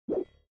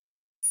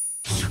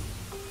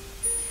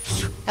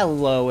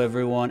Hello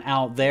everyone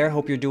out there,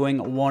 hope you're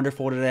doing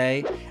wonderful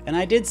today. And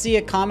I did see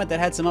a comment that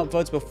had some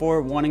upvotes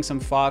before wanting some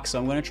Fox, so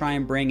I'm going to try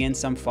and bring in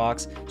some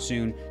Fox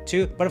soon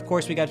too. But of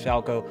course we got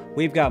Falco,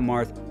 we've got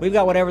Marth, we've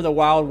got whatever the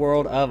wild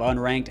world of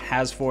Unranked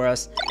has for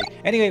us.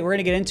 Anyway, we're going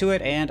to get into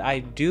it, and I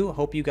do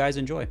hope you guys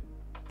enjoy.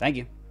 Thank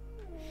you.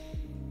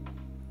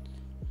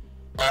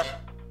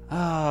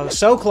 Oh,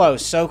 so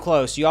close, so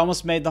close. You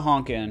almost made the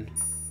honk in.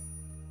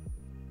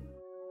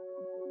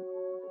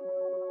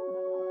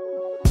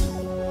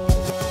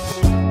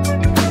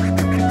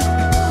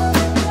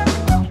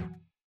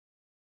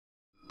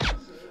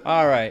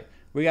 Alright,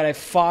 we got a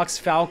Fox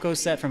Falco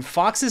set from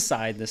Fox's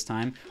side this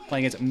time,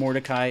 playing against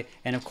Mordecai.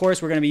 And of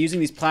course, we're going to be using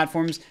these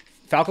platforms.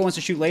 Falco wants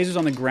to shoot lasers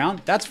on the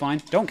ground. That's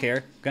fine. Don't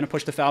care. Going to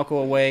push the Falco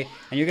away.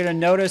 And you're going to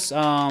notice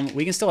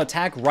we can still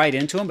attack right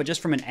into him, but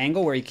just from an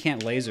angle where he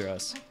can't laser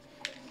us.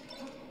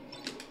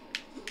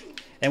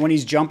 And when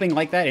he's jumping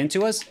like that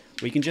into us,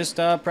 we can just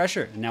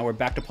pressure. And now we're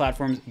back to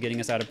platforms,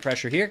 getting us out of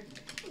pressure here.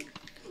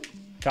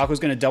 Falco's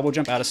going to double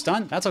jump out of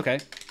stun. That's okay.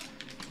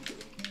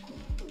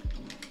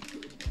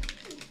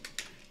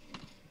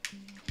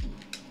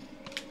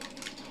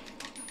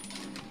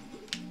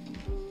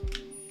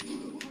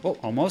 Oh,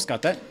 almost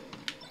got that.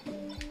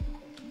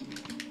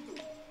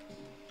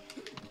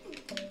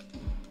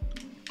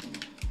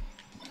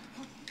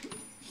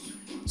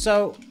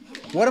 So,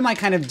 what am I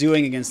kind of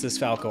doing against this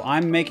Falco?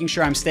 I'm making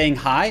sure I'm staying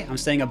high. I'm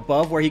staying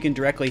above where he can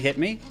directly hit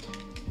me.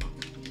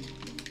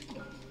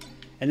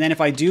 And then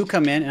if I do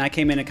come in, and I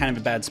came in at kind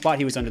of a bad spot,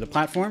 he was under the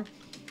platform.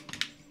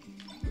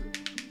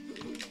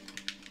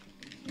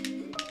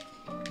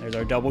 There's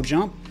our double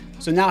jump.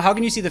 So now, how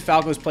can you see the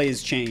Falco's play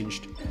has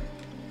changed?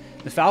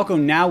 The Falco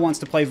now wants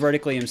to play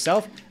vertically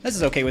himself. This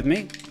is okay with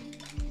me.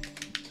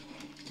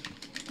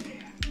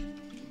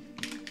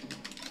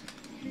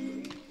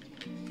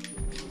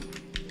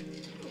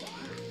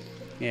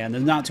 Yeah, and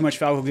there's not too much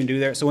Falco can do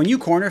there. So when you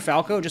corner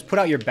Falco, just put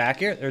out your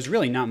back air. There's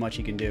really not much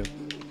he can do.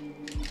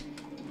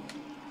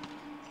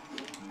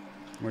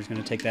 We're just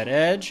going to take that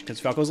edge because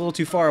Falco's a little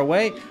too far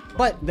away.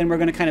 But then we're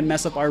going to kind of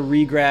mess up our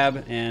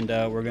re-grab, and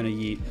we're going to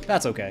yeet.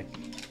 That's okay.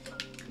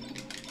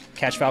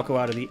 Catch Falco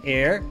out of the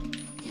air.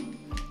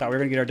 Thought we were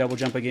going to get our double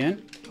jump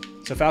again.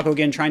 So Falco,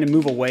 again, trying to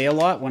move away a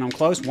lot when I'm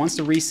close. Wants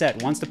to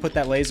reset, wants to put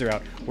that laser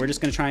out. We're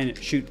just going to try and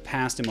shoot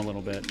past him a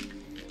little bit.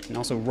 And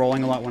also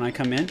rolling a lot when I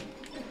come in.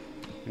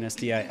 An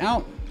SDI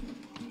out.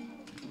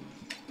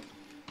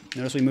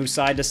 Notice we move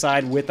side to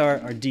side with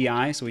our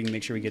DI so we can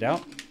make sure we get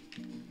out.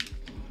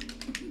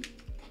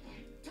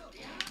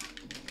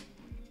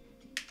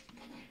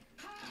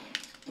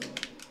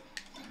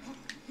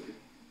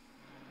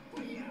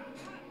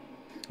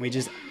 We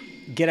just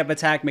get up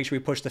attack, make sure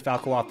we push the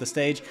Falco off the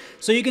stage.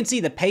 So you can see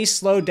the pace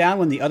slowed down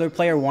when the other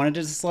player wanted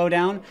it to slow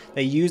down.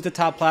 They used the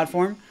top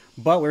platform,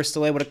 but we're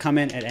still able to come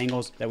in at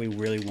angles that we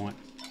really want.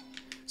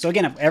 So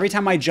again, every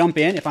time I jump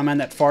in, if I'm on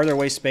that farther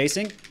away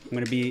spacing, I'm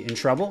going to be in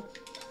trouble.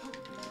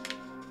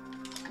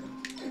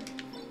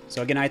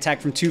 So again, I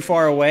attack from too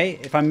far away.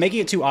 If I'm making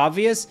it too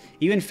obvious,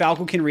 even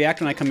Falco can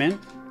react when I come in.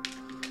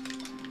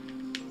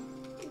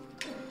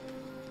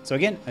 So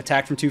again,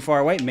 attack from too far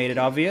away, made it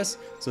obvious.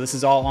 So this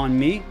is all on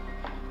me.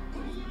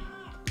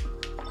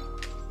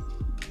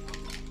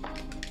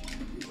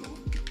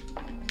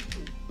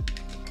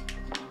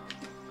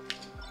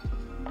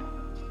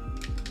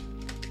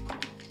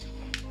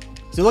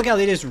 So look how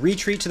they just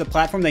retreat to the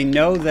platform. They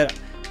know that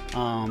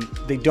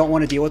they don't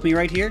want to deal with me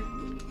right here.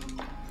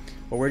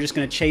 But we're just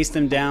going to chase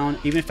them down.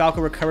 Even if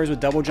Falco recovers with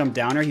double jump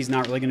downer, he's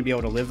not really going to be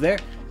able to live there.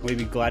 We'd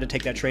be glad to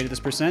take that trade at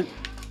this percent.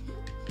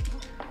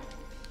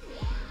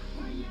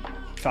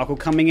 Falco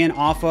coming in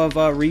off of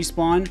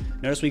respawn.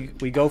 Notice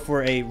we go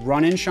for a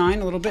run and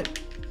shine a little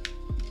bit.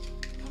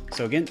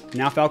 So again,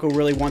 now Falco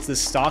really wants this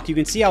stock. You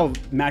can see how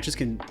matches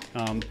can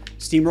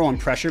steamroll and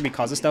pressure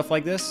because of stuff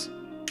like this.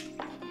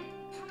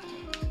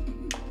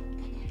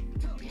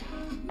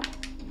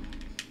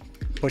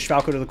 Push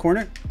Falco to the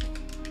corner.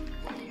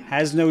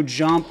 Has no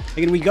jump.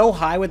 Again, we go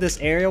high with this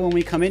aerial when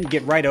we come in,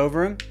 get right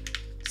over him.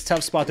 It's a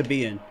tough spot to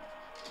be in.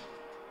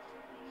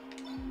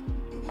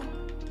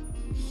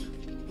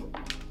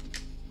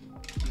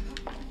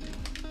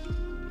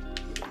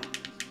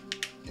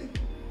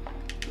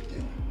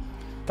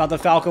 Thought the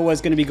Falco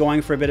was going to be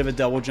going for a bit of a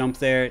double jump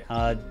there.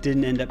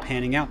 Didn't end up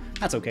panning out.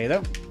 That's okay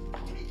though.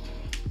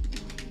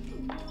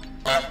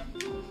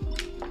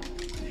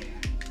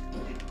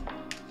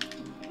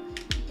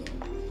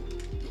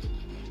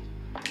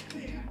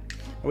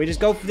 We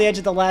just go for the edge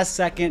at the last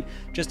second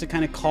just to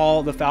kind of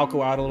call the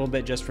Falco out a little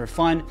bit just for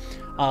fun.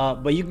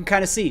 But you can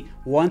kind of see,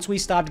 once we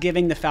stopped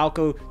giving the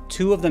Falco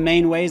two of the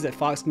main ways that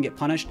Fox can get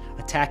punished,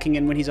 attacking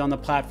in when he's on the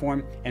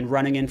platform and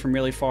running in from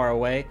really far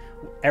away,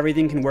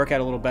 everything can work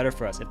out a little better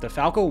for us. If the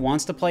Falco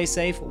wants to play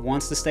safe,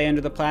 wants to stay under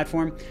the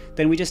platform,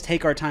 then we just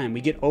take our time.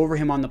 We get over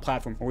him on the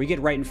platform, or we get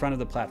right in front of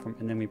the platform,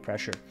 and then we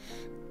pressure.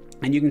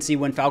 And you can see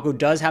when Falco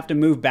does have to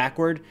move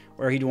backward,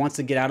 or he wants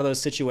to get out of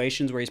those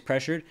situations where he's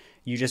pressured,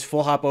 You just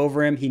full hop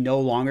over him. He no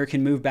longer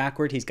can move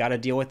backward. He's got to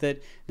deal with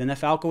it. Then the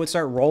Falco would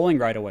start rolling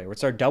right away, would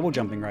start double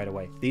jumping right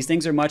away. These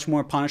things are much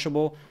more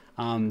punishable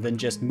than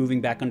just moving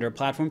back under a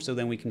platform, so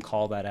then we can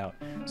call that out.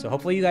 So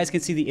hopefully you guys can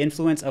see the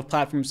influence of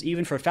platforms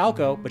even for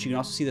Falco, but you can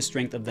also see the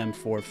strength of them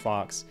for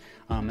Fox.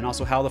 And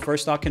also how the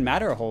first stock can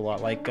matter a whole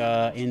lot, like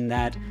in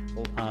that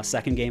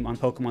second game on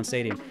Pokemon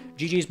Stadium.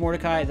 GG's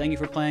Mordecai, thank you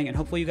for playing, and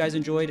hopefully you guys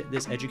enjoyed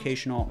this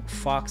educational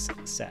Fox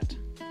set.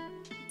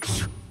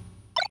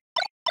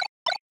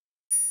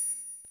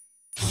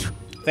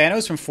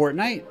 Thanos from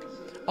Fortnite.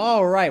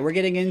 All right, we're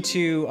getting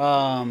into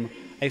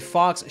a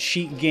Fox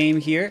Sheik game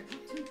here.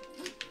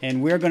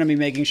 And we're going to be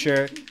making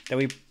sure that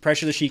we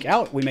pressure the Sheik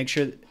out. We make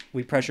sure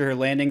we pressure her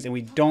landings, and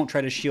we don't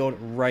try to shield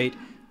right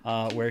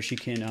where she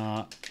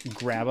can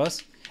grab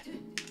us.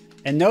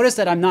 And notice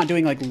that I'm not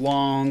doing like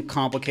long,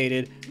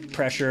 complicated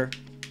pressure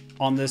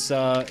on this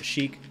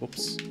Sheik.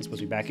 Whoops, it's supposed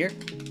to be back here.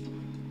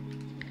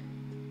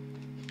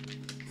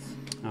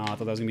 Oh, I thought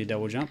that was going to be a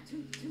double jump.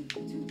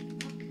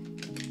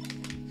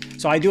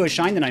 So I do a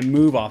shine, then I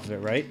move off of it,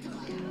 right?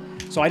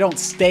 So I don't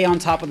stay on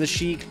top of the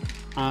Sheik.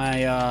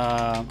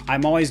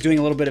 I'm always doing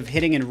a little bit of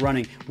hitting and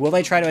running. Will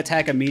they try to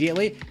attack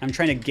immediately? I'm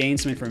trying to gain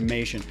some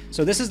information.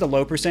 So this is the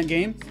low percent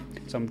game.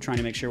 So I'm trying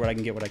to make sure what I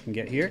can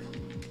get here.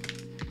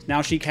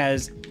 Now Sheik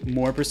has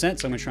more percent,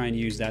 so I'm going to try and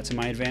use that to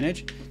my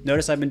advantage.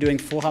 Notice I've been doing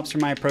full hops for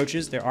my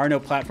approaches. There are no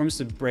platforms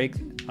to break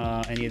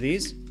any of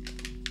these.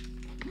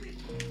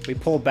 We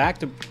pull back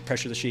to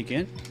pressure the Sheik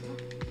in.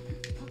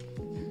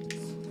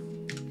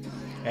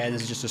 And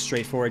this is just a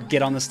straightforward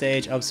get on the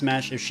stage, up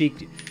smash. If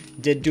Sheik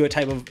did do a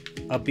type of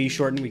a B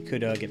shorten, we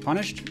could get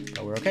punished,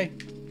 but we're okay.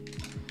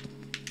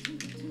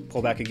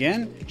 Pull back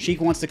again. Sheik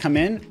wants to come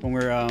in when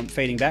we're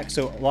fading back,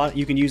 so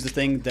you can use the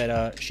thing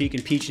that Sheik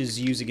and Peaches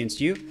use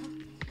against you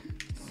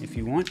if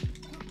you want.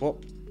 Well,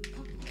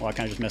 I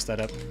kind of just messed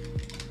that up.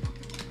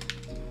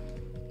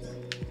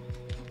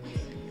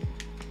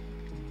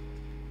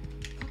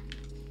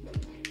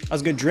 That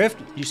was a good drift.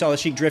 You saw the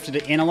Sheik drifted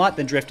it in a lot,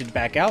 then drifted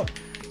back out.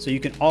 So you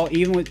can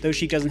even though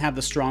Sheik doesn't have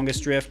the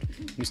strongest drift,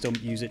 you can still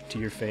use it to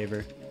your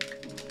favor.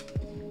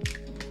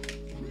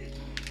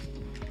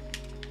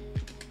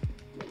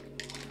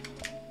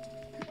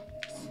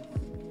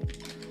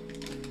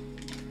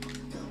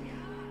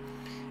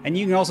 And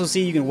you can also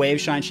see you can wave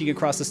shine Sheik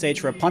across the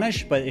stage for a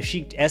punish, but if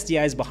Sheik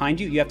SDI is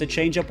behind you, you have to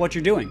change up what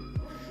you're doing.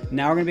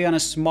 Now we're going to be on a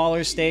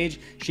smaller stage.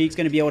 Sheik's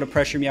going to be able to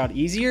pressure me out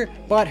easier,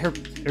 but her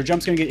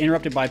jump's going to get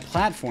interrupted by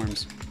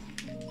platforms.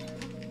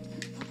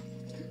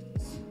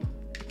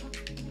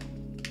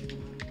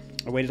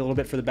 I waited a little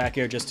bit for the back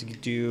air just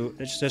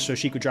so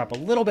Sheik would drop a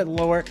little bit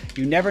lower.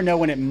 You never know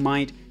when it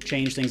might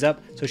change things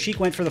up. So Sheik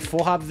went for the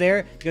full hop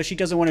there because Sheik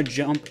doesn't want to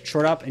jump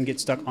short up and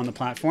get stuck on the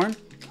platform.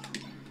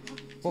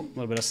 Oh, a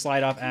little bit of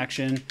slide off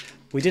action.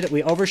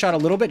 We overshot a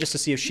little bit just to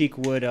see if Sheik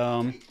would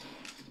went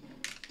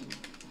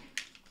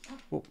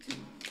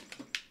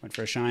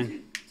for a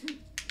shine.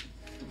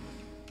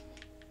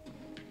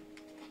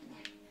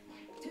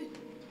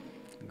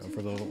 Go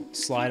for the little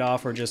slide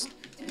off or just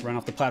run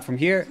off the platform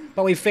here,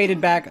 but we faded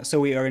back, so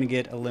we are going to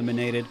get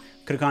eliminated.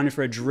 Could have gone in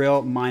for a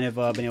drill, might have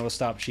been able to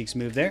stop Sheik's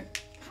move there.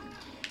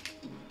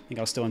 I think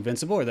I was still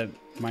invincible, or that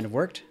might have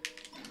worked.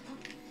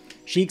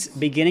 Sheik's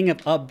beginning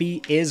of up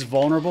B is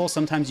vulnerable.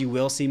 Sometimes you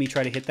will see me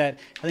try to hit that.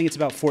 I think it's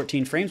about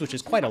 14 frames, which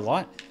is quite a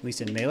lot, at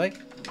least in melee.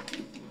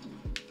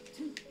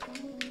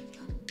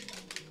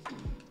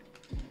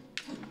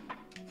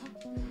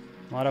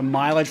 A lot of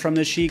mileage from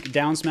the Sheik,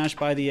 down smash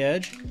by the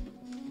edge.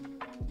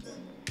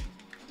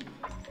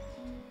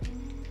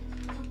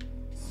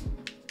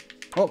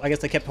 Oh, I guess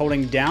they kept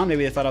holding down.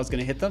 Maybe they thought I was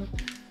going to hit them,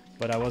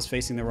 but I was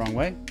facing the wrong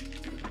way.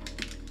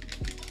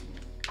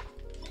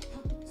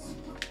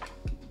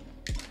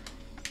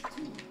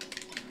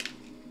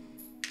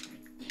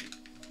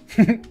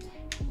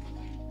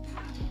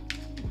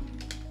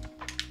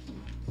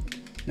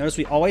 Notice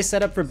we always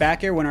set up for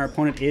back air when our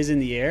opponent is in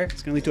the air.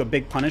 It's going to lead to a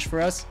big punish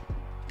for us.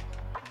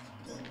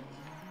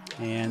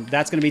 And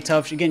that's going to be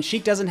tough. Again,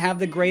 Sheik doesn't have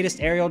the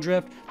greatest aerial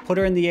drift. Put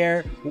her in the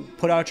air,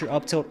 put out your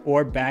up tilt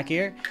or back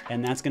air,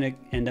 and that's going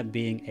to end up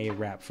being a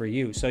wrap for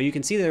you. So you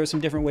can see there are some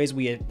different ways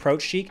we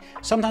approach Sheik.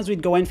 Sometimes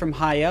we'd go in from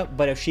high up,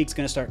 but if Sheik's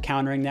going to start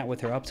countering that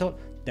with her up tilt,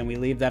 then we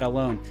leave that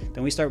alone.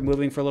 Then we start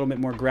moving for a little bit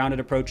more grounded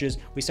approaches.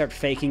 We start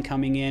faking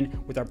coming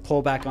in with our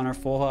pullback on our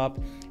full hop,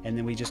 and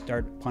then we just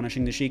start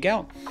punishing the Sheik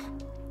out.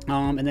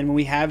 And then when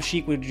we have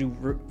Sheik, we do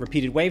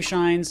repeated wave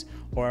shines,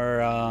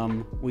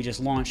 or we just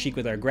launch Sheik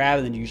with our grab,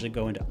 and then usually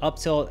go into up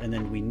tilt, and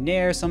then we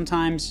nair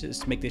sometimes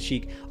just to make the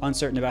Sheik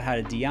uncertain about how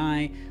to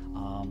DI.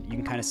 You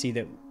can kind of see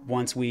that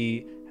once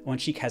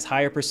Sheik has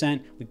higher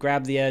percent, we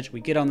grab the edge, we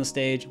get on the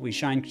stage, we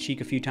shine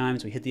Sheik a few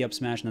times, we hit the up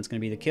smash, and that's going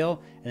to be the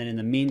kill. And then in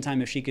the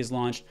meantime, if Sheik is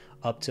launched,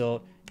 up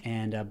tilt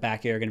and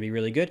back air are going to be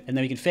really good. And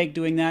then we can fake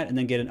doing that, and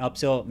then get an up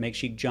tilt, make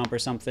Sheik jump or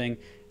something,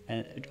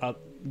 and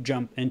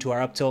jump into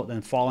our up tilt,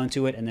 then fall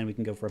into it, and then we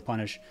can go for a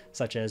punish,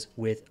 such as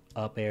with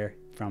up air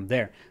from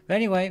there. But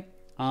anyway,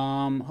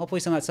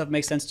 Hopefully some of that stuff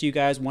makes sense to you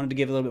guys. Wanted to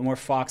give a little bit more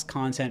Fox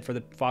content for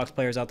the Fox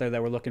players out there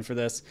that were looking for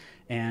this.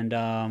 And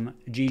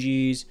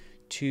GG's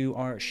to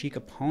our Sheik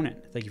opponent.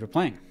 Thank you for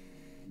playing.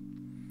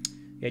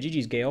 Yeah,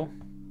 GG's, Gale.